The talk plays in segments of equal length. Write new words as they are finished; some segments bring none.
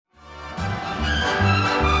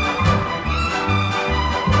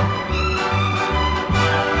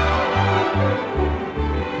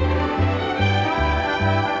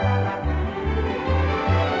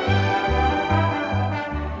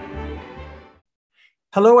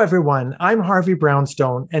Hello, everyone. I'm Harvey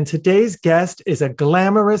Brownstone, and today's guest is a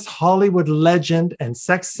glamorous Hollywood legend and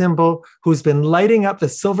sex symbol who's been lighting up the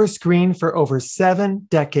silver screen for over 7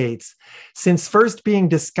 decades. Since first being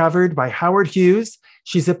discovered by Howard Hughes,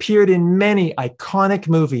 she's appeared in many iconic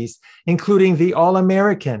movies, including The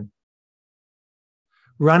All-American,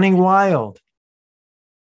 Running Wild,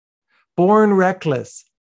 Born Reckless,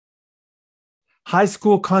 High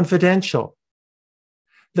School Confidential,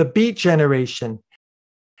 The Beat Generation,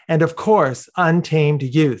 and of course, Untamed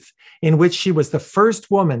Youth, in which she was the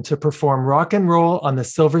first woman to perform rock and roll on the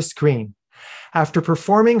silver screen. After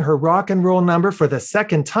performing her rock and roll number for the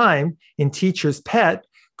second time in Teacher's Pet,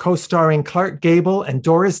 co-starring Clark Gable and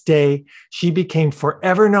Doris Day, she became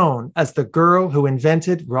forever known as the girl who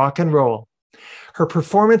invented rock and roll. Her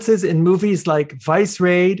performances in movies like Vice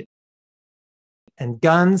Raid and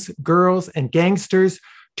Guns, Girls, and Gangsters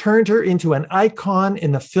turned her into an icon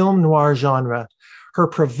in the film noir genre. Her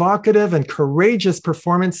provocative and courageous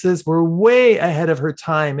performances were way ahead of her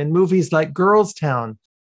time in movies like Girls Town,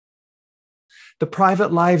 The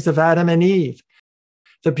Private Lives of Adam and Eve,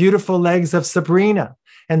 The Beautiful Legs of Sabrina,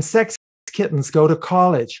 and Sex Kittens Go to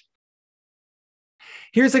College.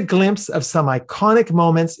 Here's a glimpse of some iconic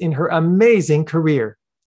moments in her amazing career.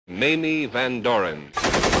 Mamie Van Doren.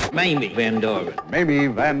 Mamie Van Doren. Mamie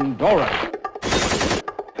Van Doren.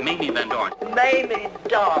 Mamie Van Doren. Mamie,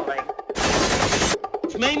 darling.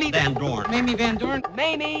 Mamie Van Doren. Mamie Van Doren.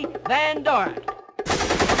 Mamie Van Doren.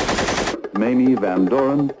 Mamie Van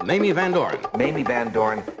Doren. Mamie Van Doren. Mamie Van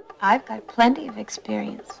Doren. I've got plenty of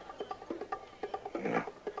experience. Yeah,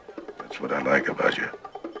 that's what I like about you.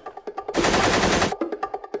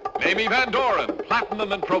 Mamie Van Doren,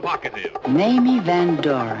 platinum and provocative. Mamie Van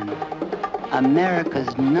Doren,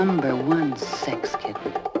 America's #1 sex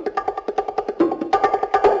kitten.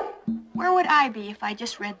 Where would I be if I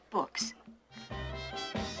just read books?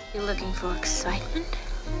 You're looking for excitement?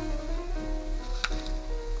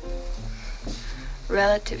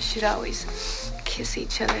 Relatives should always kiss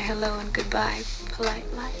each other hello and goodbye, polite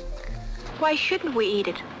like. Why shouldn't we eat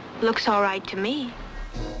it? Looks all right to me.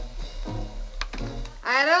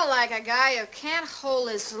 I don't like a guy who can't hold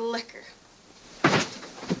his liquor.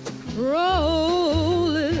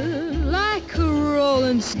 Rolling like a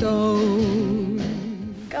rolling stone.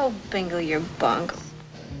 Go bingle your bungle.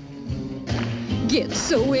 Get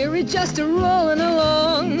so weary just a rolling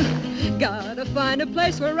along. Gotta find a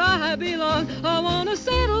place where I belong. I wanna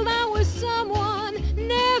settle down with someone,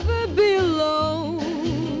 never be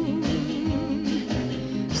alone.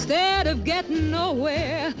 Instead of getting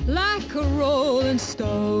nowhere like a rolling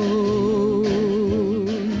stone.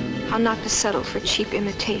 I'll not to settle for cheap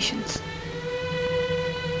imitations.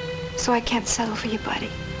 So I can't settle for you,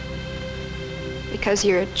 buddy. Because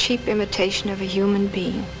you're a cheap imitation of a human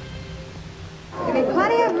being. Give me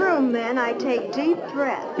plenty of room, then. I take deep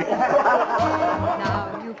breaths. Now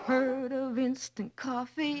you've heard of instant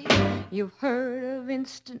coffee, you've heard of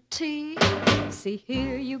instant tea. See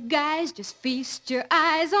here, you guys, just feast your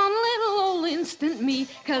eyes on little old instant me,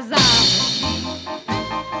 'cause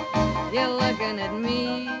you're looking at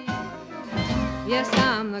me. Yes,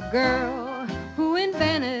 I'm the girl who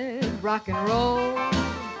invented rock and roll.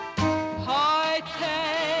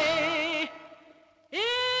 Hi-tay,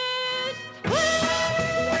 it's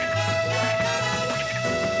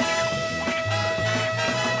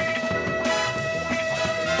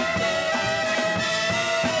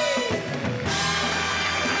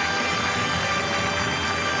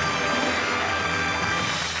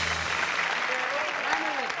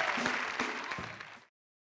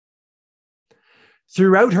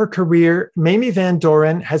Throughout her career, Mamie Van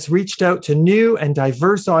Doren has reached out to new and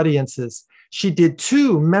diverse audiences. She did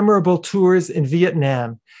 2 memorable tours in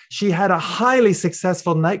Vietnam. She had a highly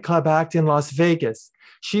successful nightclub act in Las Vegas.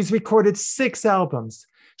 She's recorded 6 albums.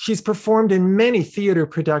 She's performed in many theater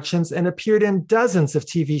productions and appeared in dozens of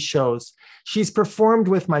TV shows. She's performed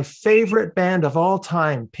with my favorite band of all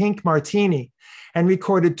time, Pink Martini, and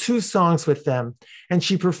recorded 2 songs with them. And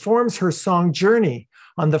she performs her song Journey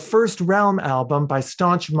on the First Realm album by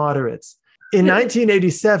Staunch Moderates. In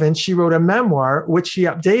 1987, she wrote a memoir, which she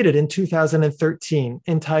updated in 2013,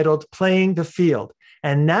 entitled Playing the Field.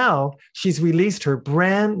 And now she's released her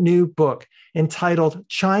brand new book entitled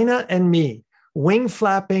China and Me, Wing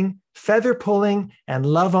Flapping, Feather Pulling, and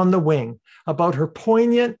Love on the Wing, about her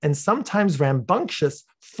poignant and sometimes rambunctious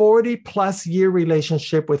 40-plus year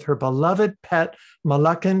relationship with her beloved pet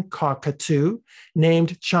Moluccan cockatoo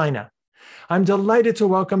named China. I'm delighted to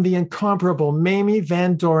welcome the incomparable Mamie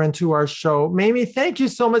Van Doren to our show. Mamie, thank you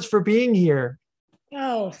so much for being here.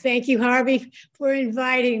 Oh, thank you, Harvey, for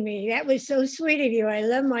inviting me. That was so sweet of you. I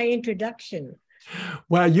love my introduction.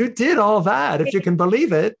 Well, you did all that, if you can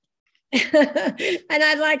believe it. And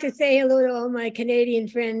I'd like to say hello to all my Canadian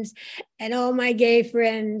friends and all my gay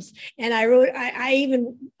friends. And I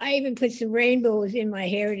even put some rainbows in my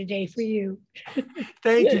hair today for you.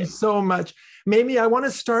 Thank you so much. Mamie, I want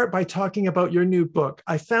to start by talking about your new book.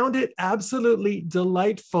 I found it absolutely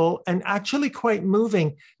delightful and actually quite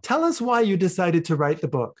moving. Tell us why you decided to write the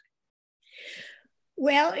book.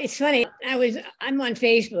 Well, it's funny. I'm on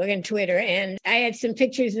Facebook and Twitter, and I had some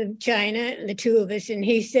pictures of China, the two of us, and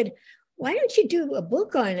he said, why don't you do a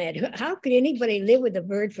book on it? How could anybody live with a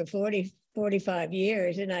bird for 40, 45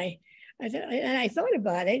 years? And I thought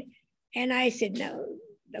about it, and I said, no,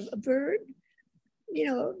 a bird,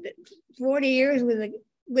 40 years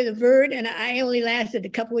with a bird, and I only lasted a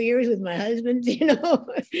couple of years with my husband,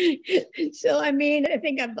 So, I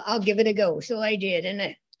think I'll give it a go. So I did,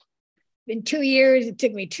 and in 2 years, it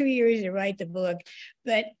took me 2 years to write the book,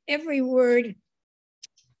 but every word,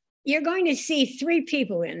 you're going to see three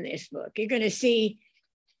people in this book. You're going to see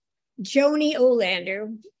Joni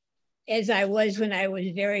Olander, as I was when I was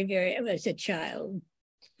I was a child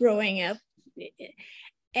growing up.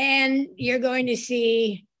 And you're going to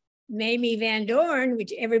see Mamie Van Doren,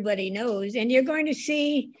 which everybody knows, and you're going to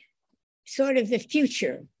see sort of the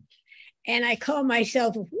future. And I call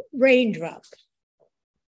myself Raindrop.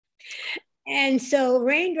 And so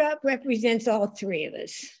Raindrop represents all three of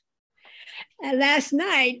us. And last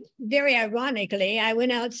night, very ironically, I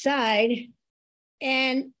went outside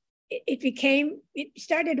and it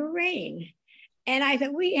started to rain. And I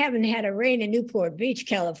thought, we haven't had a rain in Newport Beach,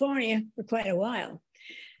 California for quite a while.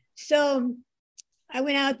 So I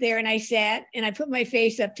went out there and I sat and I put my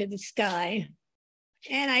face up to the sky.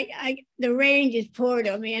 And the rain just poured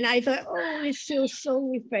on me. And I thought, oh, this feels so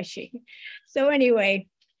refreshing. So anyway,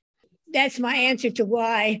 that's my answer to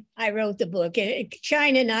why I wrote the book.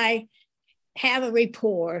 China and I have a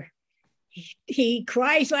rapport. He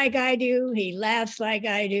cries like I do. He laughs like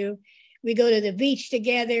I do. We go to the beach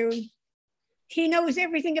together. He knows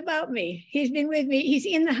everything about me. He's been with me. He's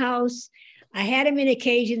in the house. I had him in a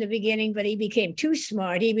cage in the beginning, but he became too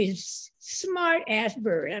smart. He was smart ass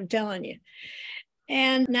bird, I'm telling you.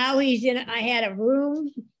 And now I had a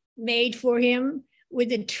room made for him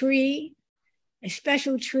with a tree, a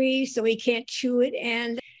special tree, so he can't chew it.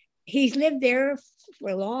 And he's lived there for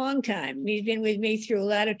a long time. He's been with me through a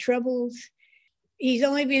lot of troubles. He's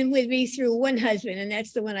only been with me through one husband, and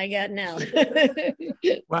that's the one I got now.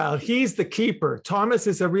 Wow, he's the keeper. Thomas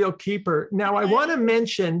is a real keeper. Now, I want to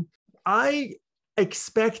mention, I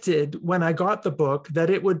expected when I got the book that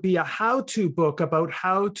it would be a how-to book about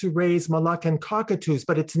how to raise Moluccan cockatoos,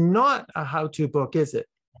 but it's not a how-to book, is it?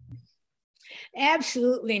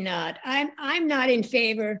 Absolutely not. I'm not in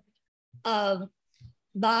favor of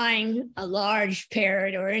buying a large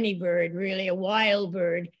parrot or any bird, really, a wild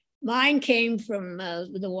bird. Mine came from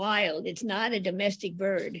the wild. It's not a domestic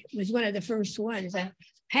bird. It was one of the first ones. I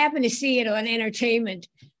happened to see it on Entertainment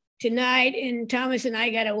tonight, and Thomas and I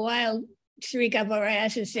got a wild streak up our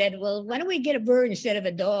ass and said, well, why don't we get a bird instead of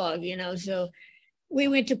a dog, So we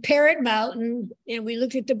went to Parrot Mountain and we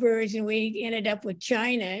looked at the birds and we ended up with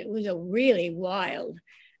China. It was a really wild.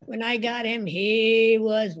 When I got him, he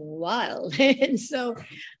was wild. And so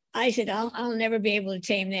I said, I'll never be able to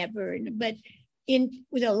tame that bird. But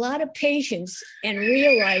with a lot of patience and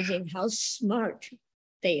realizing how smart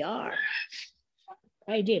they are,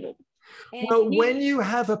 I did it. And well, when you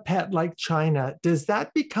have a pet like China, does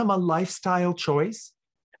that become a lifestyle choice?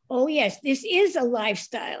 Oh, yes. This is a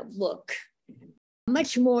lifestyle book,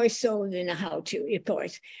 much more so than a how-to, of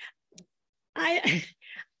course. I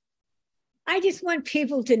just want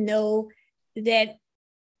people to know that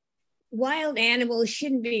wild animals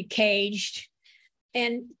shouldn't be caged.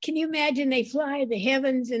 And can you imagine they fly the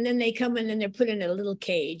heavens and then they come in and they're put in a little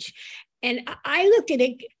cage? And I looked at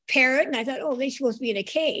a parrot and I thought, oh, they're supposed to be in a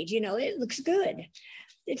cage. It looks good.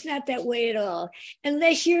 It's not that way at all.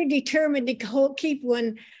 Unless you're determined to keep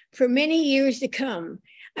one for many years to come.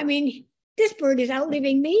 This bird is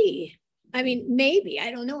outliving me. Maybe,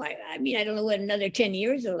 I don't know. I don't know what another 10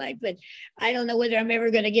 years are like, but I don't know whether I'm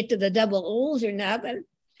ever going to get to the double O's or not. But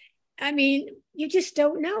you just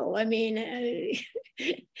don't know.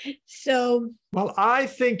 So. Well, I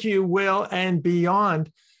think you will and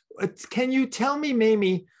beyond. Can you tell me,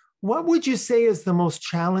 Mamie, what would you say is the most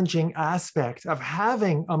challenging aspect of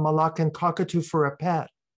having a Moluccan cockatoo for a pet?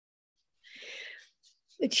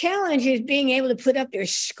 The challenge is being able to put up their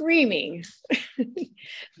screaming.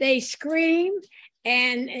 They scream,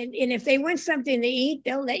 and if they want something to eat,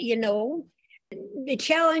 they'll let you know. The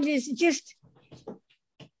challenge is just,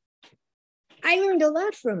 I learned a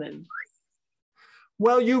lot from him.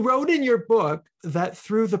 Well, you wrote in your book that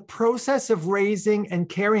through the process of raising and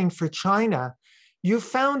caring for China, you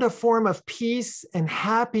found a form of peace and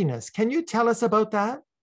happiness. Can you tell us about that?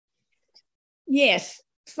 Yes,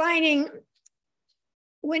 finding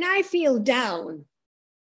when I feel down,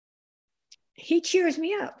 he cheers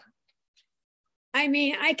me up. I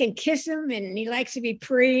mean, I can kiss him and he likes to be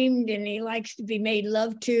preened and he likes to be made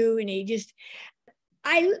love to. And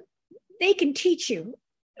they can teach you.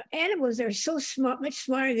 Animals are so smart, much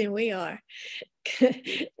smarter than we are.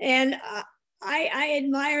 And I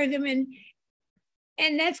admire them.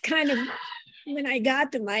 And that's kind of, when I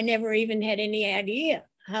got them, I never even had any idea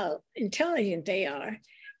how intelligent they are.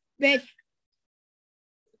 But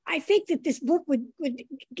I think that this book would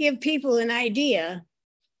give people an idea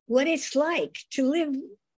what it's like to live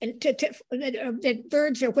and that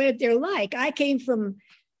birds are what they're like. I came from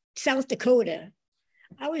South Dakota.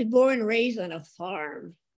 I was born and raised on a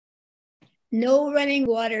farm. No running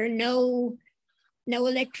water, no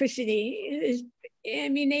electricity.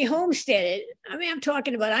 They homesteaded. I'm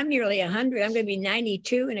talking about, I'm nearly 100. I'm going to be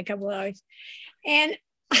 92 in a couple of hours. And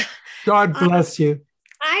God bless you.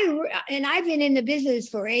 I've been in the business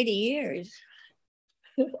for 80 years,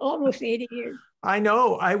 almost 80 years. I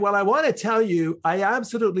know. I want to tell you, I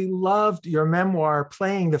absolutely loved your memoir,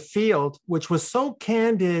 Playing the Field, which was so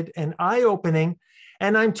candid and eye-opening.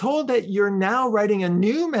 And I'm told that you're now writing a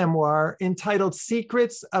new memoir entitled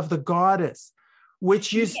Secrets of the Goddess,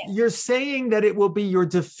 which you're saying that it will be your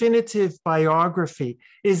definitive biography.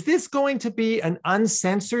 Is this going to be an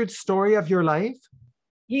uncensored story of your life?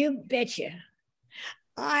 You betcha.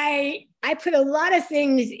 I put a lot of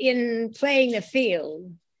things in Playing the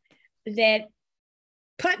Field that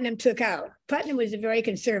Putnam took out. Putnam was a very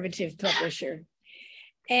conservative publisher.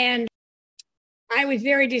 And I was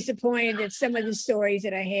very disappointed that some of the stories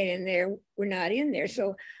that I had in there were not in there.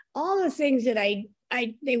 So all the things that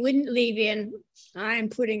they wouldn't leave in, I'm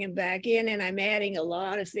putting them back in, and I'm adding a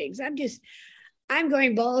lot of things. I'm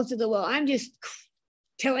going balls to the wall. I'm just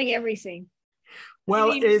telling everything.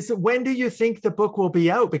 Well, when do you think the book will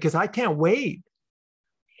be out? Because I can't wait.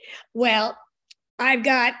 Well, I've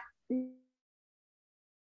got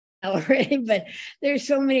already, but there's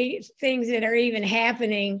so many things that are even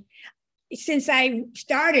happening. Since I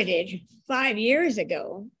started it 5 years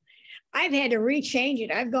ago, I've had to rechange it.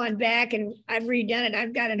 I've gone back and I've redone it.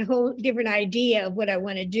 I've got a whole different idea of what I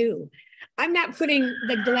want to do. I'm not putting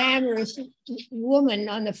the glamorous woman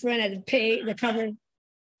on the front of the cover.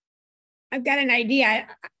 I've got an idea.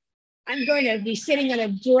 I'm going to be sitting on a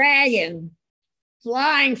dragon,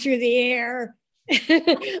 flying through the air.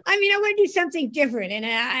 I want to do something different. And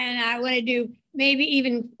I want to do maybe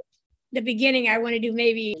even the beginning. I want to do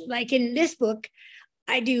maybe like in this book,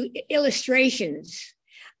 I do illustrations.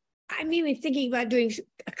 I'm even thinking about doing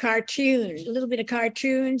a cartoon, a little bit of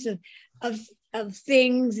cartoons of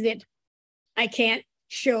things that I can't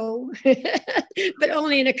show, but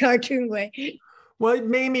only in a cartoon way. Well,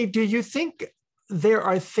 Mamie, do you think there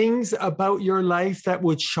are things about your life that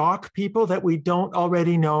would shock people that we don't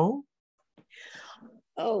already know?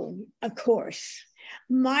 Oh, of course.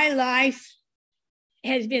 My life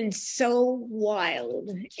has been so wild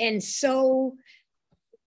and so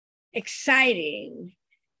exciting.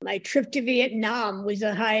 My trip to Vietnam was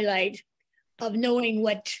a highlight of knowing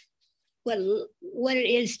what it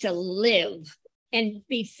is to live and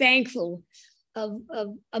be thankful of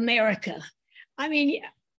America. I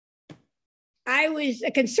was a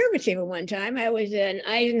conservative at one time. I was an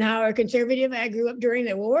Eisenhower conservative. I grew up during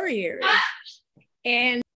the war years.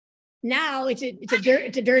 And now it's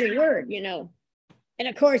a dirty word, you know. And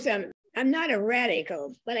of course, I'm not a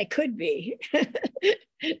radical, but I could be.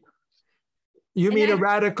 You mean a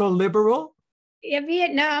radical liberal? Yeah,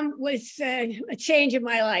 Vietnam was a change of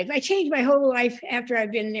my life. I changed my whole life after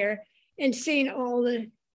I've been there and seen all the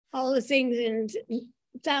things and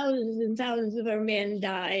thousands of our men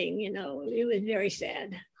dying. You know, it was very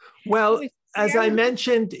sad. Well, as I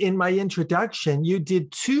mentioned in my introduction, you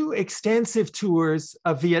did 2 extensive tours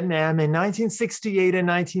of Vietnam in 1968 and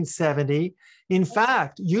 1970. In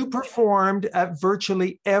fact, you performed at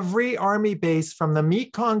virtually every army base from the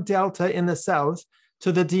Mekong Delta in the south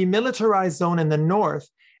to the demilitarized zone in the north,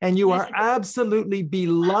 and you are absolutely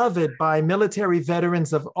beloved by military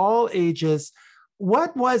veterans of all ages.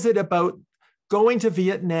 What was it about going to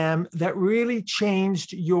Vietnam that really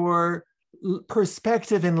changed your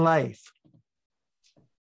perspective in life?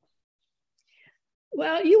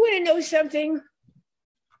 Well, you want to know something?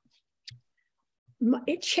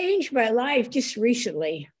 It changed my life just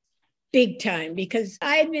recently, big time, because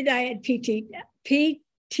I admit I had PTSD.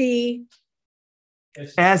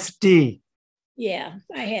 Yeah,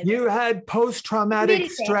 I had. You had post-traumatic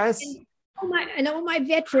stress. And all my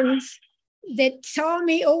veterans that saw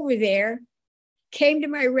me over there came to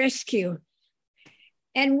my rescue.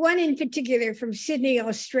 And one in particular from Sydney,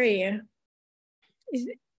 Australia,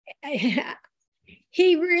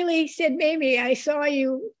 he really said, Mamie, I saw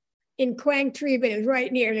you in Quang Tri, but it was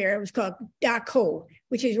right near there. It was called Dak Ho,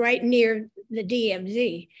 which is right near the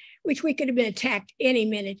DMZ, which we could have been attacked any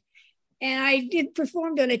minute. And I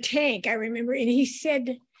performed on a tank, I remember. And he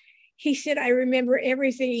said, I remember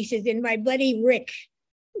everything. He said, and my buddy Rick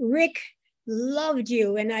loved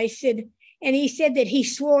you. And I said, and he said that he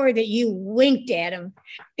swore that you winked at him.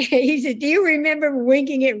 He said, do you remember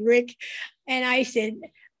winking at Rick? And I said,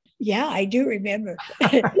 yeah, I do remember.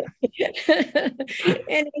 And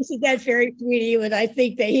he said, that's very sweet of you. And I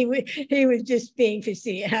think that he was just being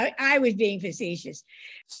facetious. I was being facetious.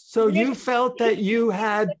 So you felt that you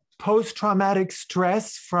had post-traumatic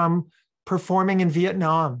stress from performing in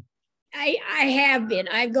Vietnam? I have been.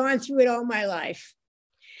 I've gone through it all my life.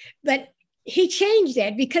 But he changed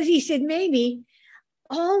that because he said, maybe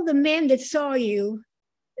all the men that saw you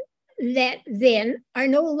that then are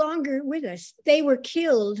no longer with us. They were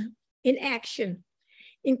killed in action,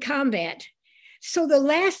 in combat. So the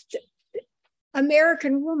last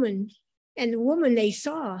American woman and the woman they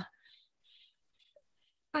saw,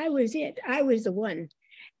 I was it. I was the one.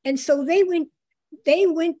 And so they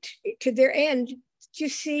went to their end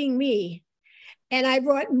just seeing me. And I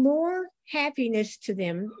brought more happiness to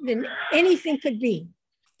them than anything could be.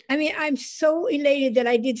 I mean, I'm so elated that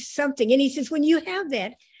I did something. And he says, when you have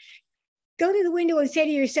that, go to the window and say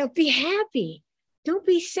to yourself, be happy. Don't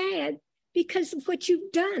be sad because of what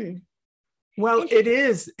you've done. Well, it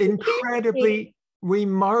is incredibly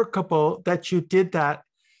remarkable that you did that.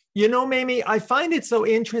 You know, Mamie, I find it so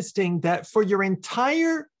interesting that for your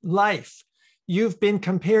entire life, you've been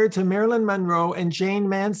compared to Marilyn Monroe and Jane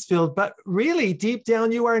Mansfield, but really deep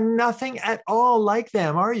down, you are nothing at all like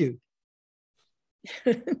them, are you?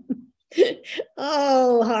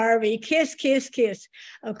 Oh, Harvey, kiss, kiss, kiss.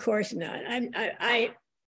 Of course not.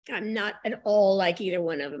 I'm not at all like either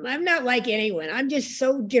one of them. I'm not like anyone. I'm just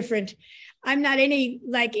so different. I'm not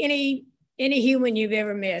like any human you've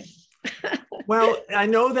ever met. Well, I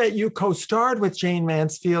know that you co-starred with Jane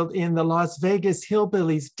Mansfield in the Las Vegas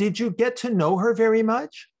Hillbillies. Did you get to know her very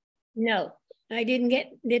much? No, I didn't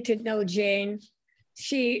get to know Jane.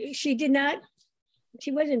 She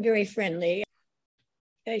wasn't very friendly.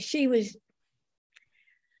 She was,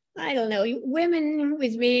 I don't know, women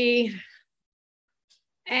with me,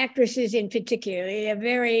 actresses in particular,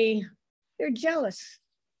 they're jealous.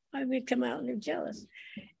 I would come out and they're jealous.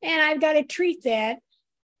 And I've got to treat that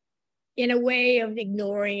in a way of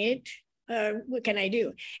ignoring it. What can I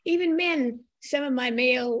do? Even men, some of my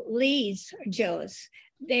male leads are jealous.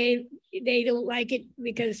 They don't like it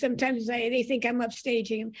because sometimes they think I'm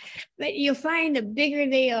upstaging them. But you'll find the bigger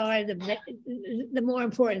they are, the more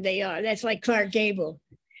important they are. That's like Clark Gable.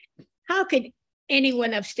 How could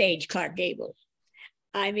anyone upstage Clark Gable?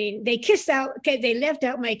 I mean, they left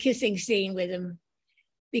out my kissing scene with him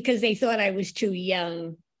because they thought I was too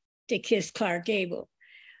young to kiss Clark Gable.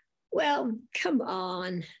 Well, come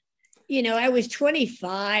on. You know, I was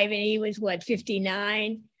 25 and he was,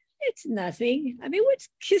 59? It's nothing. I mean, what's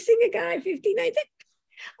kissing a guy 59?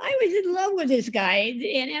 I was in love with this guy,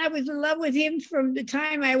 and I was in love with him from the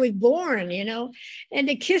time I was born, you know. And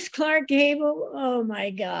to kiss Clark Gable, oh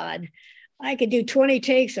my God. I could do 20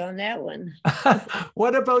 takes on that one.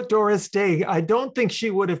 What about Doris Day? I don't think she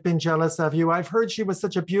would have been jealous of you. I've heard she was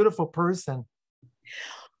such a beautiful person.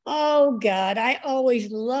 Oh God, I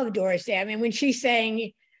always loved Doris Day. I mean, when she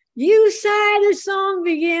sang, "You Sigh, the Song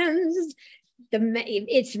Begins,"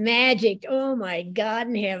 it's magic. Oh my God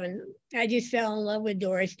in heaven. I just fell in love with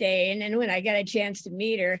Doris Day. And then when I got a chance to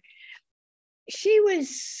meet her, she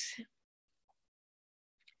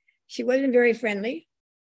wasn't very friendly.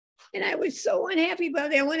 And I was so unhappy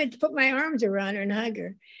about it. I wanted to put my arms around her and hug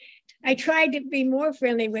her. I tried to be more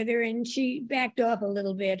friendly with her and she backed off a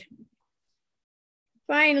little bit.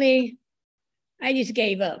 Finally, I just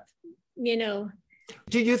gave up, you know.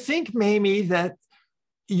 Do you think, Mamie, that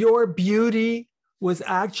your beauty was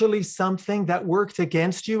actually something that worked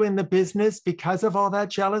against you in the business because of all that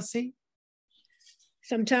jealousy?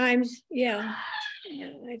 Sometimes, yeah.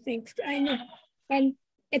 I think I know. And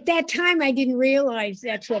at that time, I didn't realize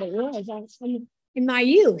that's what it was. In my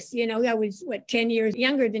youth, you know, I was 10 years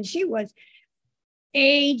younger than she was.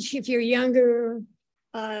 Age, if you're younger,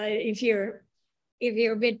 if you're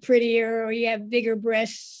a bit prettier or you have bigger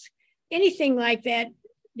breasts, anything like that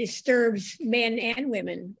disturbs men and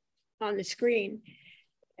women on the screen.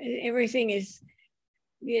 Everything is,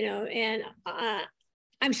 and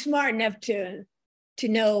I'm smart enough to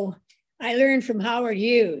know. I learned from Howard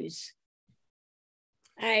Hughes.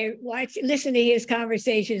 I listen to his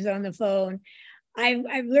conversations on the phone.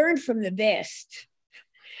 I've learned from the best.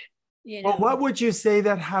 Well, what would you say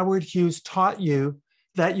that Howard Hughes taught you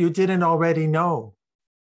that you didn't already know?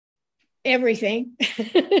 Everything.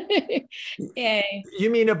 You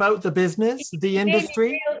mean about the business, the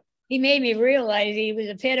industry? He made me realize he was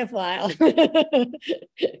a pedophile.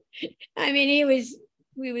 I mean, he was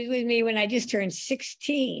with me when I just turned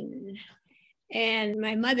 16. And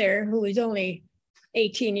my mother, who was only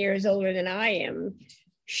 18 years older than I am,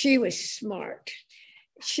 she was smart.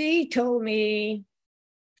 She told me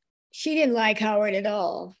she didn't like Howard at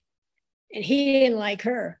all, and he didn't like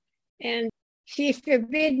her. And she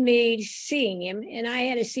forbid me seeing him, and I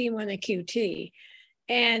had to see him on the QT.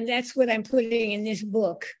 And that's what I'm putting in this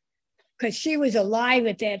book, because she was alive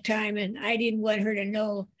at that time, and I didn't want her to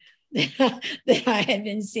know that I had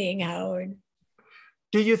been seeing Howard.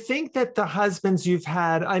 Do you think that the husbands you've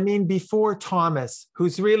had, I mean, before Thomas,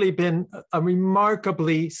 who's really been a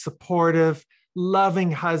remarkably supportive,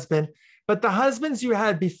 loving husband, but the husbands you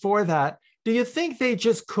had before that, do you think they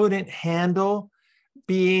just couldn't handle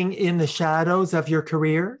being in the shadows of your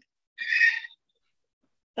career?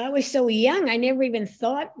 I was so young. I never even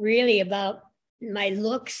thought really about my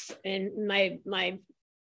looks and my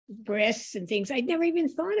breasts and things. I never even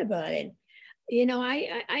thought about it.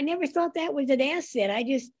 I never thought that was an asset.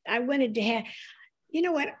 I wanted to have,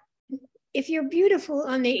 what? If you're beautiful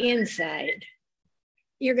on the inside,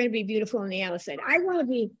 you're going to be beautiful on the outside. I want to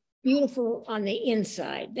be beautiful on the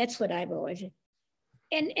inside. That's what I've always,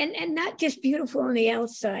 and not just beautiful on the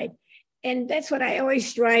outside. And that's what I always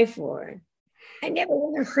strive for. I never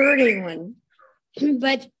want to hurt anyone,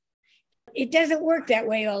 but it doesn't work that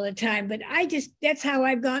way all the time. But that's how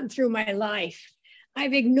I've gotten through my life.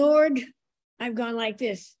 I've gone like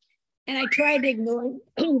this. And I tried to ignore,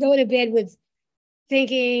 go to bed with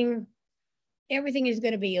thinking everything is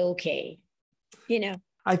going to be okay.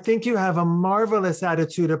 I think you have a marvelous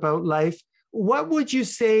attitude about life. What would you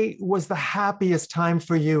say was the happiest time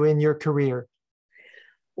for you in your career?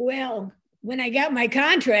 Well, when I got my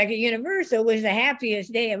contract at Universal was the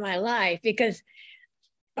happiest day of my life, because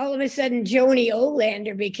all of a sudden Joni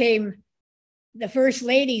Olander became the first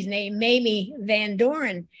lady's name, Mamie Van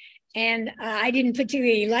Doren. And I didn't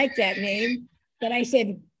particularly like that name, but I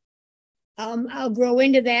said, I'll grow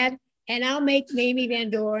into that, and I'll make Mamie Van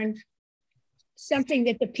Doren something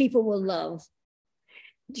that the people will love.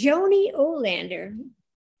 Joni Olander,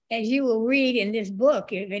 as you will read in this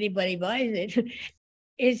book, if anybody buys it,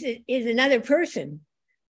 is another person.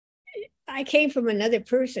 I came from another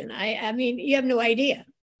person. I mean, you have no idea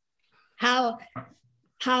how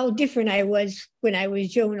different I was when I was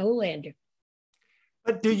Joan Olander.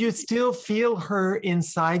 But do you still feel her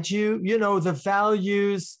inside you? The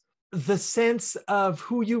values, the sense of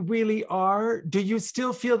who you really are. Do you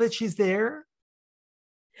still feel that she's there?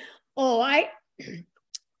 Oh,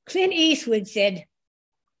 Clint Eastwood they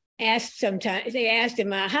asked him,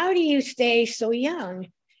 how do you stay so young?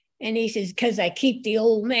 And he says, because I keep the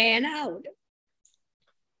old man out.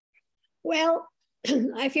 Well,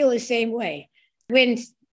 I feel the same way. When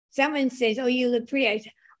someone says, oh, you look pretty, I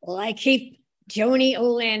say, well, I keep Joni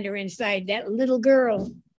Olander inside. That little girl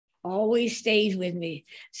always stays with me.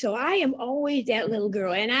 So I am always that little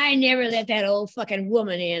girl, and I never let that old fucking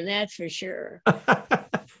woman in, that's for sure.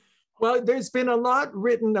 Well, there's been a lot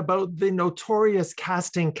written about the notorious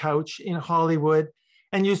casting couch in Hollywood,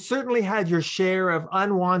 and you certainly had your share of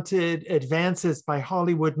unwanted advances by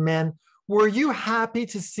Hollywood men. Were you happy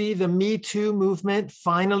to see the Me Too movement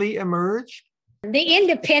finally emerge? The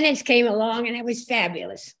independents came along, and it was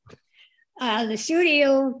fabulous. The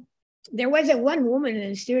studio, there wasn't one woman in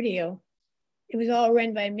the studio. It was all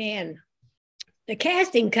run by men. The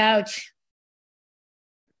casting couch.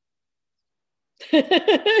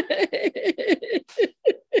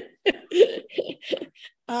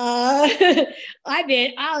 I'll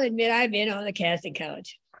admit I've been on the casting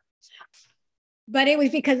couch. But it was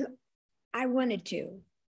because I wanted to.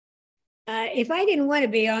 If I didn't want to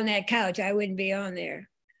be on that couch, I wouldn't be on there.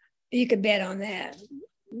 You could bet on that.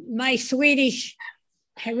 My Swedish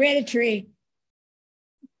hereditary,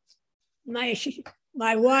 my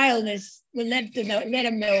wildness would let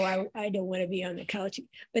them know I don't want to be on the couch.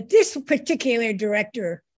 But this particular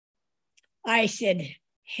director, I said,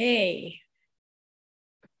 hey,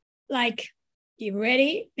 like, you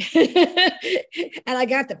ready? And I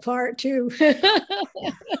got the part too.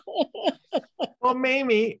 Well,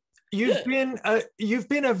 Mamie, you've been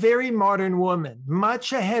a very modern woman,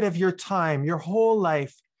 much ahead of your time, your whole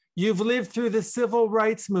life. You've lived through the civil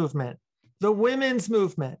rights movement, the women's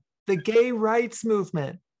movement, the gay rights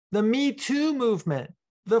movement, the Me Too movement,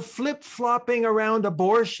 the flip-flopping around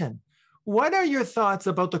abortion. What are your thoughts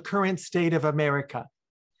about the current state of America?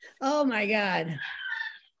 Oh my God.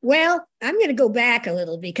 Well, I'm going to go back a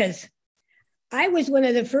little because I was one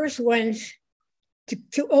of the first ones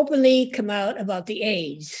to openly come out about the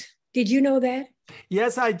AIDS. Did you know that?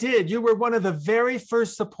 Yes, I did. You were one of the very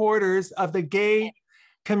first supporters of the gay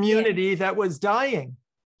community that was dying.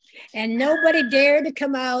 And nobody dared to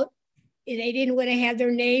come out. They didn't want to have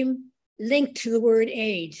their name linked to the word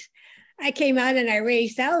AIDS. I came out and I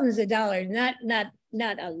raised thousands of dollars, not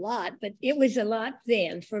a lot, but it was a lot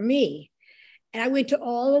then for me. And I went to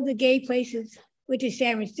all of the gay places, went to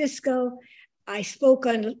San Francisco. I spoke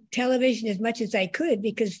on television as much as I could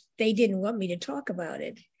because they didn't want me to talk about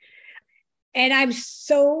it. And I'm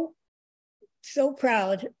so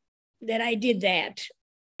proud that I did that.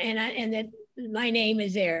 And that my name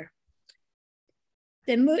is there.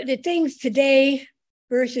 The things today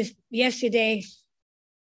versus yesterday,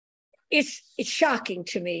 it's shocking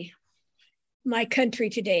to me, my country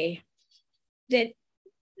today, that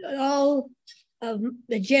all of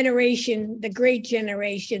the generation, the great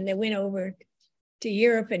generation that went over to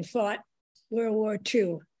Europe and fought World War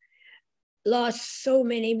II, lost so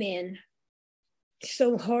many men,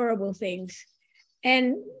 so horrible things.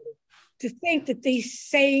 And to think that these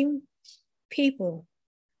same people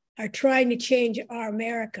are trying to change our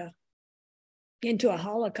America into a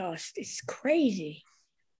Holocaust is crazy.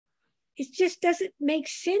 It just doesn't make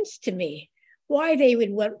sense to me why they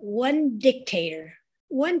would want one dictator,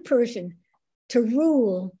 one person to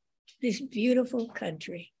rule this beautiful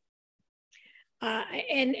country.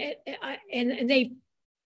 And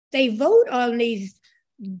they vote on these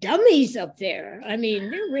dummies up there. I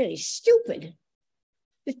mean, they're really stupid.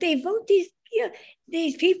 But they vote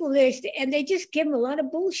these people there, and they just give them a lot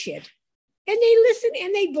of bullshit. And they listen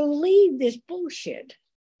and they believe this bullshit.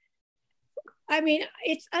 I mean,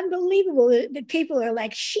 it's unbelievable that people are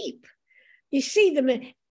like sheep. You see them,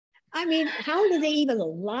 I mean, how do they even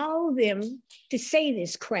allow them to say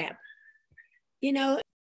this crap? You know,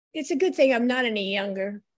 it's a good thing I'm not any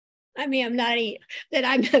younger. I mean,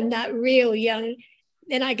 I'm not real young.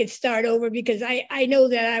 Then I could start over because I know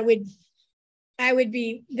that I would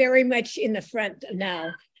be very much in the front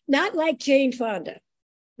now. Not like Jane Fonda.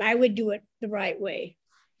 I would do it the right way.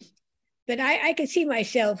 But I could see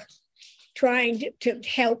myself trying to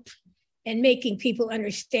help and making people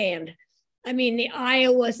understand. I mean, the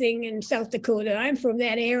Iowa thing in South Dakota, I'm from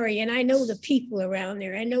that area and I know the people around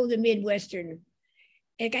there. I know the Midwestern.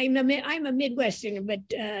 Like I'm a Midwesterner, but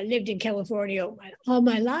lived in California all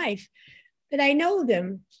my life. But I know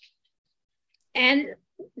them. And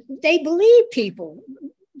they believe people.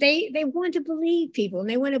 They want to believe people and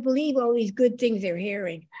they want to believe all these good things they're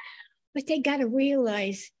hearing. But they got to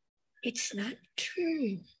realize it's not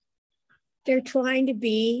true. They're trying to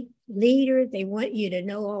be leaders. They want you to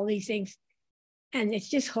know all these things. And it's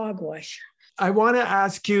just hogwash. I want to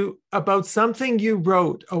ask you about something you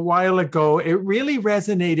wrote a while ago. It really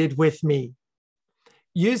resonated with me.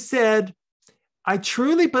 You said, I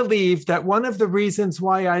truly believe that one of the reasons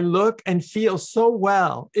why I look and feel so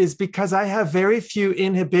well is because I have very few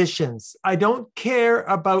inhibitions. I don't care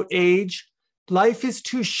about age. Life is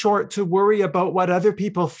too short to worry about what other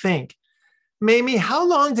people think. Mamie, how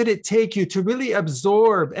long did it take you to really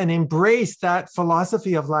absorb and embrace that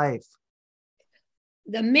philosophy of life?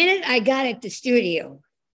 The minute I got at the studio,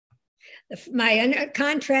 my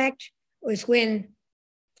contract was when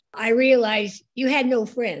I realized you had no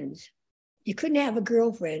friends. You couldn't have a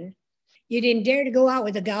girlfriend. You didn't dare to go out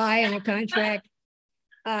with a guy on a contract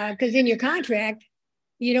because in your contract,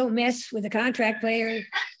 you don't mess with the contract player.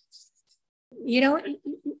 You know,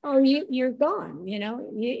 or you're gone, you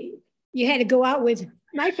know. You had to go out with,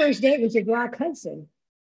 my first date was with Rock Hudson.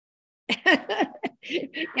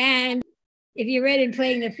 And if you read in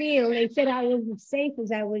Playing the Field, they said I was as safe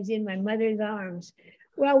as I was in my mother's arms.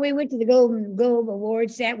 Well, we went to the Golden Globe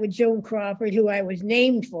Awards, sat with Joan Crawford, who I was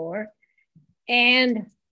named for. And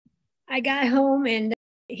I got home and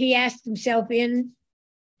he asked himself in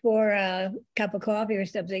for a cup of coffee or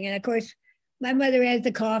something. And of course, my mother has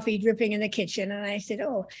the coffee dripping in the kitchen. And I said,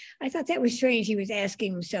 oh, I thought that was strange. He was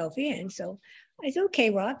asking himself in. So I said,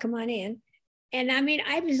 okay, Rock, come on in. And I mean,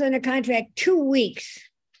 I was under contract 2 weeks.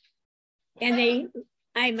 And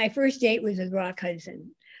my first date was with Rock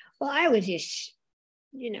Hudson. Well, I was just,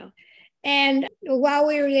 you know, and while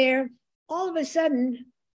we were there, all of a sudden,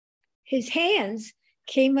 his hands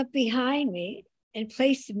came up behind me and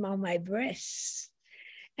placed them on my breasts.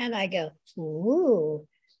 And I go, ooh,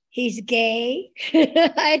 he's gay.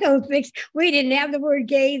 I don't think so. We didn't have the word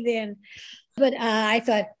gay then. But I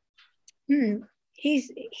thought,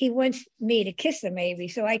 he wants me to kiss him maybe.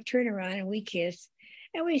 So I turn around and we kiss.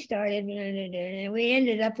 And we started, and we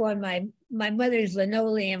ended up on my mother's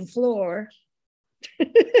linoleum floor.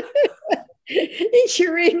 Did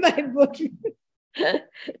you read my book?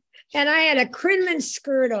 And I had a crinoline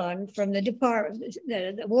skirt on from the department,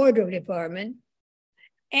 the wardrobe department.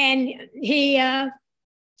 And he,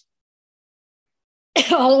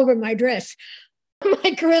 all over my dress,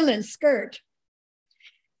 my crinoline skirt.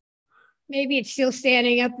 Maybe it's still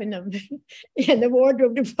standing up in the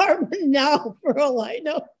wardrobe department now, for all I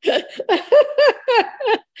know.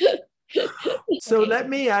 So let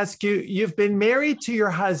me ask you, you've been married to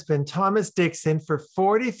your husband, Thomas Dixon, for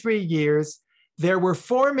 43 years. There were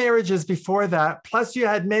 4 marriages before that, plus you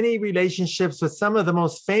had many relationships with some of the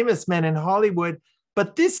most famous men in Hollywood,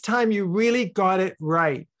 but this time you really got it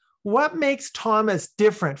right. What makes Thomas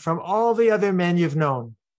different from all the other men you've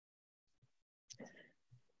known?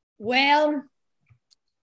 Well,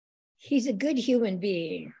 He's a good human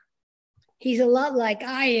being. He's a lot like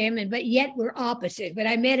I am, but yet we're opposite. But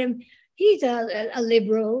I met him, he's a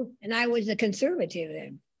liberal, and I was a conservative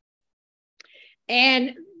then.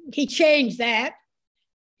 And he changed that.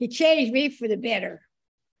 He changed me for the better.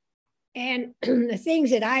 And the things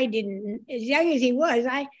that I didn't, as young as he was,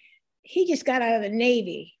 he just got out of the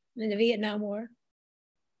Navy in the Vietnam War.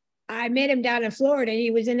 I met him down in Florida, and he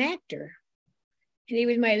was an actor. And he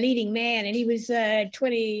was my leading man, and he was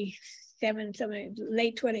 27, something,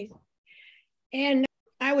 late 20s. And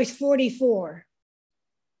I was 44.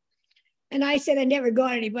 And I said, I never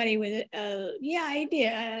got anybody with it. Yeah, I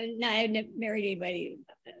did. No, I never married anybody.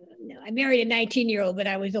 No, I married a 19-year-old, but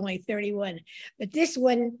I was only 31. But this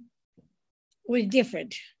one was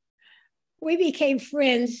different. We became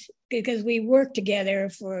friends because we worked together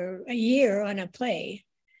for a year on a play.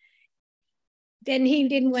 Then he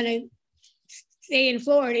didn't want to stay in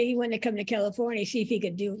Florida. He wanted to come to California, see if he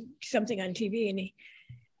could do something on TV.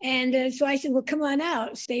 And so I said, well, come on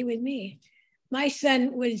out, stay with me. My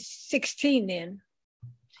son was 16 then.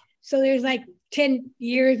 So there's like 10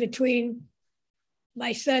 years between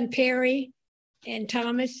my son, Perry, and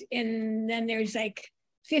Thomas. And then there's like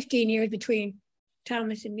 15 years between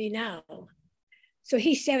Thomas and me now. So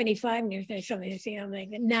he's 75 years or something. I'm like,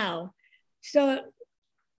 now. So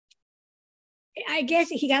I guess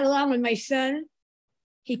he got along with my son.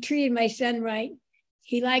 He treated my son right.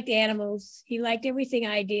 He liked animals. He liked everything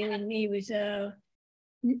I did. And he was,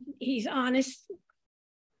 he's honest.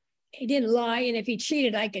 He didn't lie. And if he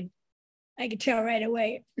cheated, I could tell right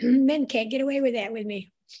away. Men can't get away with that with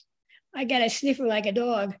me. I got a sniffer like a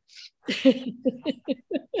dog.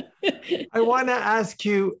 I want to ask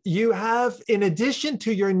you, you have, in addition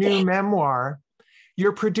to your new memoir,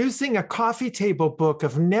 you're producing a coffee table book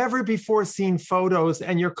of never before seen photos,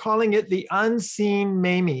 and you're calling it The Unseen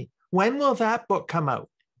Mamie. When will that book come out?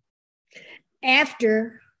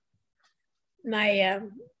 After my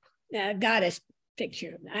goddess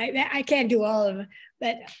picture. I can't do all of them,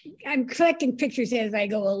 but I'm collecting pictures as I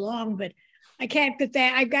go along, but I can't put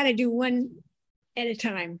that. I've got to do one at a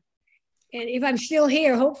time. And if I'm still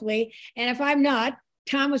here, hopefully, and if I'm not,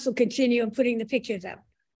 Thomas will continue putting the pictures up.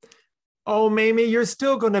 Oh, Mamie, you're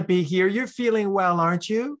still going to be here. You're feeling well, aren't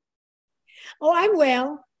you? Oh, I'm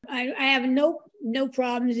well. I have no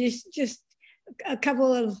problems. It's just a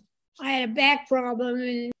couple of, I had a back problem,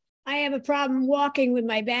 and I have a problem walking with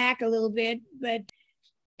my back a little bit, but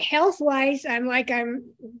health-wise, I'm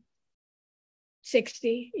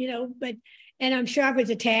 60, and I'm sharp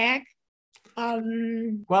as a tack.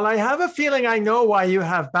 Well, I have a feeling I know why you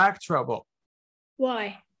have back trouble.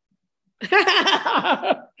 Why?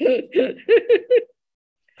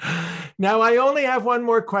 Now, I only have one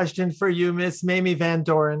more question for you, Miss Mamie Van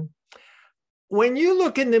Doren. When you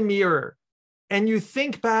look in the mirror and you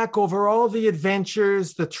think back over all the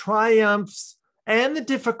adventures, the triumphs, and the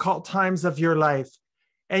difficult times of your life,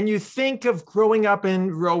 and you think of growing up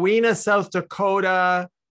in Rowena, South Dakota,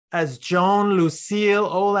 as Joan Lucille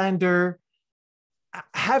Olander,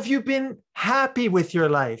 have you been happy with your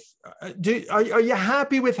life? Are you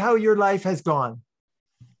happy with how your life has gone?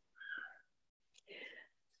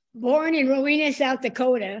 Born in Rowena, South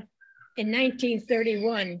Dakota in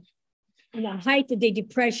 1931, in the height of the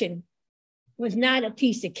Depression, was not a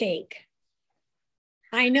piece of cake.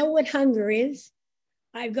 I know what hunger is.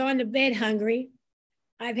 I've gone to bed hungry.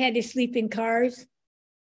 I've had to sleep in cars.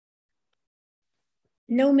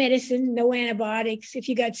 No medicine, no antibiotics. If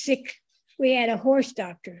you got sick, we had a horse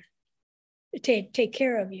doctor to take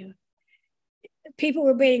care of you. People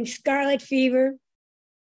were getting scarlet fever.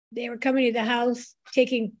 They were coming to the house,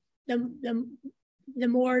 taking the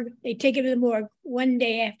morgue. They take him to the morgue one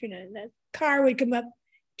day after the car would come up,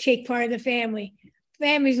 take part of the family.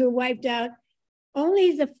 Families were wiped out.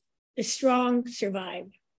 Only the strong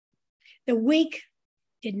survived. The weak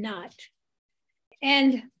did not.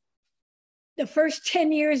 And the first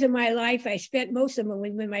 10 years of my life, I spent most of them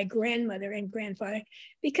with my grandmother and grandfather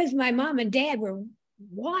because my mom and dad were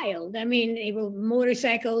wild. I mean, they were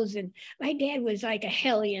motorcycles, and my dad was like a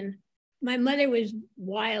hellion. My mother was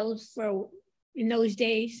wild in those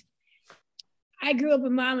days. I grew up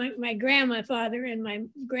with my grandfather and my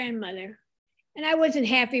grandmother, and I wasn't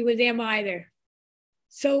happy with them either.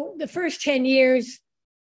 So the first 10 years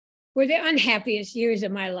were the unhappiest years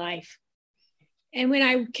of my life. And when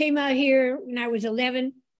I came out here when I was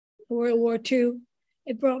 11, World War II,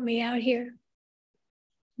 it brought me out here.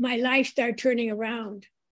 My life started turning around.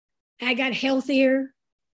 I got healthier.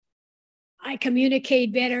 I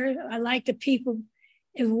communicate better. I like the people.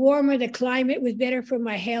 It was warmer, the climate was better for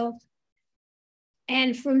my health.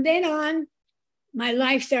 And from then on, my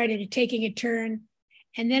life started taking a turn.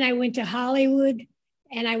 And then I went to Hollywood,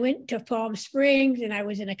 and I went to Palm Springs, and I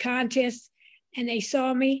was in a contest, and they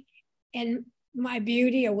saw me, and my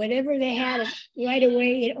beauty or whatever they had, right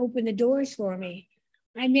away, it opened the doors for me.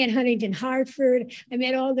 I met Huntington Hartford. I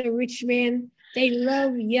met all the rich men. They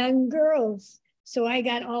love young girls. So I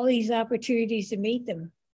got all these opportunities to meet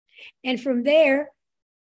them. And from there,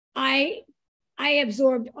 I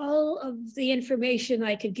absorbed all of the information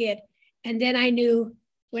I could get. And then I knew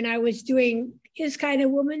when I was doing His Kind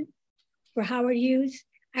of Woman for Howard Hughes,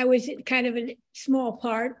 I was kind of a small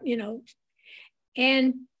part,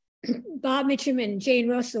 and Bob Mitchum and Jane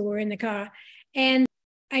Russell were in the car. And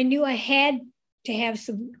I knew I had to have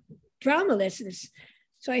some drama lessons.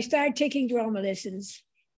 So I started taking drama lessons,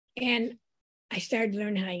 and I started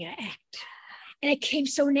learning how to act. And it came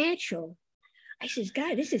so natural. I said,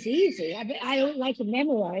 God, this is easy. I don't like to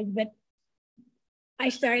memorize, but I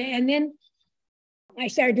started, and then I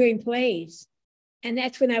started doing plays. And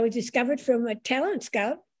that's when I was discovered from a talent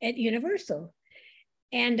scout at Universal.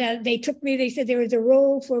 And they took me, they said there was a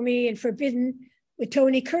role for me in Forbidden with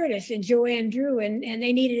Tony Curtis and Joanne Drew, and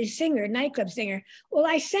they needed a singer, a nightclub singer. Well,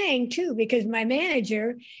 I sang too, because my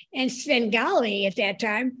manager and Svengali at that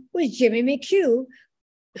time was Jimmy McHugh,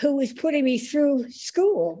 who was putting me through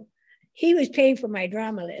school. He was paying for my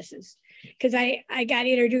drama lessons because I got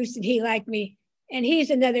introduced and he liked me. And he's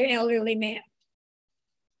another elderly man.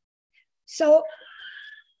 So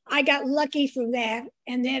I got lucky from that.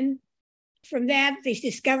 And then from that, they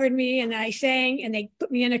discovered me and I sang and they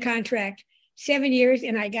put me in a contract, 7 years.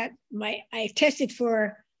 And I tested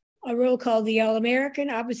for a role called The All-American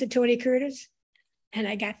opposite Tony Curtis. And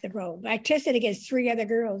I got the role. I tested against 3 other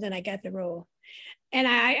girls and I got the role. And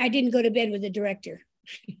I didn't go to bed with the director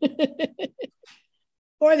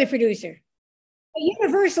or the producer.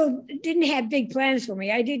 Universal didn't have big plans for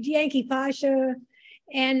me. I did Yankee Pasha,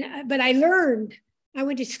 but I learned. I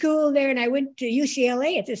went to school there and I went to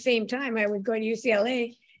UCLA at the same time. I was going to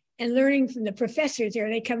UCLA and learning from the professors there.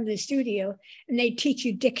 They come to the studio and they teach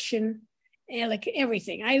you diction and like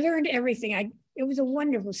everything. I learned everything. It was a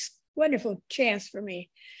wonderful, wonderful chance for me.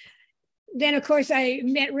 Then, of course, I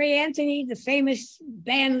met Ray Anthony, the famous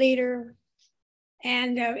band leader.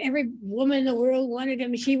 And every woman in the world wanted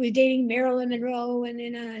him. She was dating Marilyn Monroe. And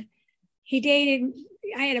then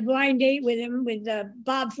I had a blind date with him, with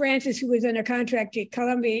Bob Francis, who was under contract at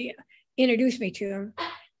Columbia, introduced me to him.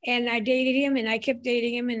 And I dated him and I kept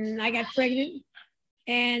dating him and I got pregnant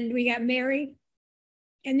and we got married.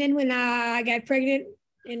 And then when I got pregnant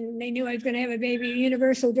and they knew I was going to have a baby,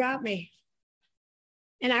 Universal dropped me.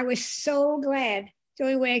 And I was so glad. It's the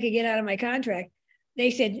only way I could get out of my contract.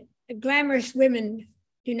 They said, glamorous women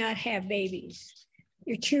do not have babies.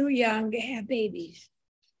 You're too young to have babies.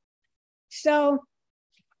 So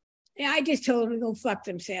I just told them to go fuck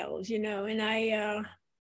themselves, and I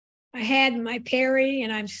had my Perry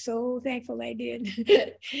and I'm so thankful I did.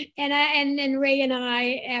 and then Ray and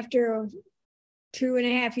I, after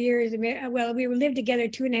 2.5 years, we lived together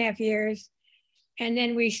 2.5 years. And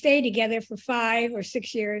then we stayed together for 5 or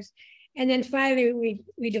 6 years. And then finally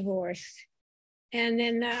we divorced. And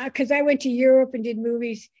then, because I went to Europe and did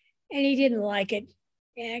movies and he didn't like it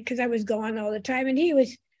because I was gone all the time. And he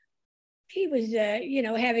was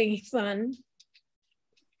having fun.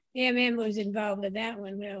 M was involved in that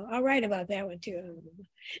one. Well, I'll write about that one too.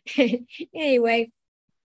 Anyway,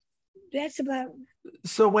 that's about.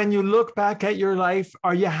 So when you look back at your life,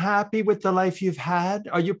 are you happy with the life you've had?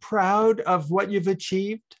 Are you proud of what you've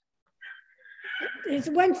achieved? There's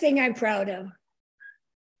one thing I'm proud of.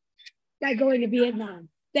 By going to Vietnam.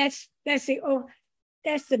 That's the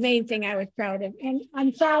that's the main thing I was proud of. And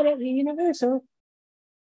I'm proud of the Universal.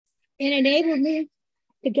 It enabled me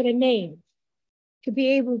to get a name, to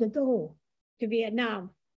be able to go to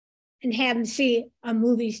Vietnam and have them see a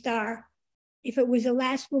movie star. If it was the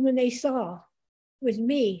last woman they saw, was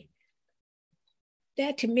me.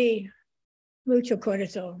 That to me, mucho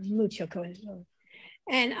corazón, mucho corazón.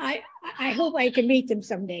 And I hope I can meet them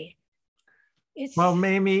someday. Well,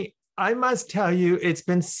 Mamie, I must tell you, it's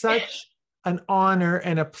been such an honor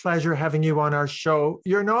and a pleasure having you on our show.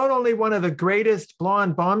 You're not only one of the greatest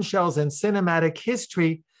blonde bombshells in cinematic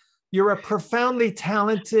history, you're a profoundly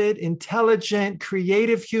talented, intelligent,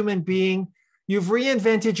 creative human being. You've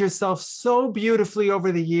reinvented yourself so beautifully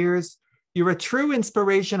over the years. You're a true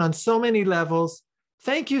inspiration on so many levels.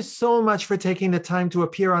 Thank you so much for taking the time to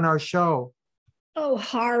appear on our show. Oh,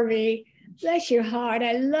 Harvey, bless your heart.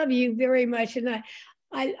 I love you very much. And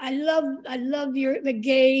I love the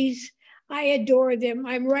gays. I adore them.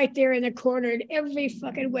 I'm right there in the corner in every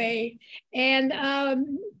fucking way. And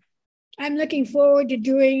I'm looking forward to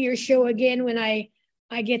doing your show again when I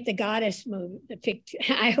get the goddess movie, the picture.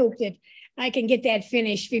 I hope that I can get that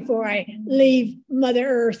finished before I leave Mother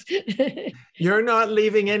Earth. You're not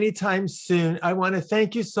leaving anytime soon. I want to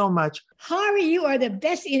thank you so much. Harvey, you are the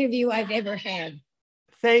best interview I've ever had.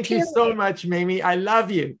 Thank you so much, Mamie. I love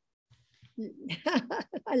you.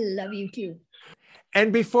 I love you too.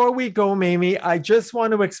 And before we go, Mamie, I just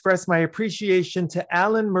want to express my appreciation to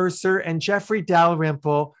Alan Mercer and Jeffrey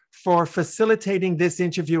Dalrymple for facilitating this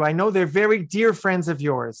interview. I know they're very dear friends of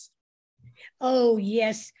yours. Oh,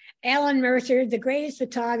 yes. Alan Mercer, the greatest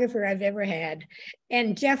photographer I've ever had.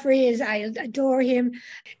 And Jeffrey I adore him.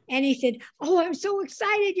 And he said, oh, I'm so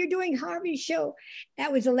excited you're doing Harvey's show.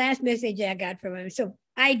 That was the last message I got from him. So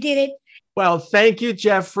I did it. Well, thank you,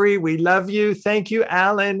 Jeffrey. We love you. Thank you,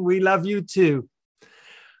 Alan. We love you too.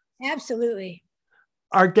 Absolutely.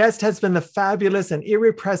 Our guest has been the fabulous and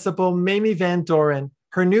irrepressible Mamie Van Doren.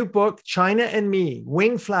 Her new book, China and Me,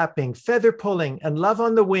 Wing Flapping, Feather Pulling, and Love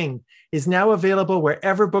on the Wing, is now available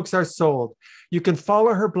wherever books are sold. You can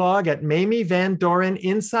follow her blog at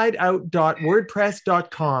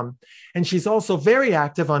mamievandoreninsideout.wordpress.com. And she's also very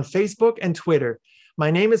active on Facebook and Twitter.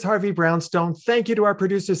 My name is Harvey Brownstone. Thank you to our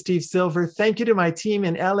producer, Steve Silver. Thank you to my team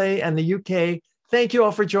in LA and the UK. Thank you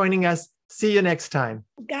all for joining us. See you next time.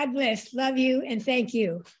 God bless. Love you and thank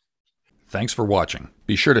you. Thanks for watching.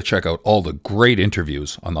 Be sure to check out all the great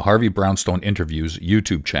interviews on the Harvey Brownstone Interviews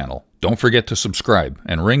YouTube channel. Don't forget to subscribe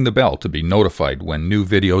and ring the bell to be notified when new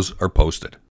videos are posted.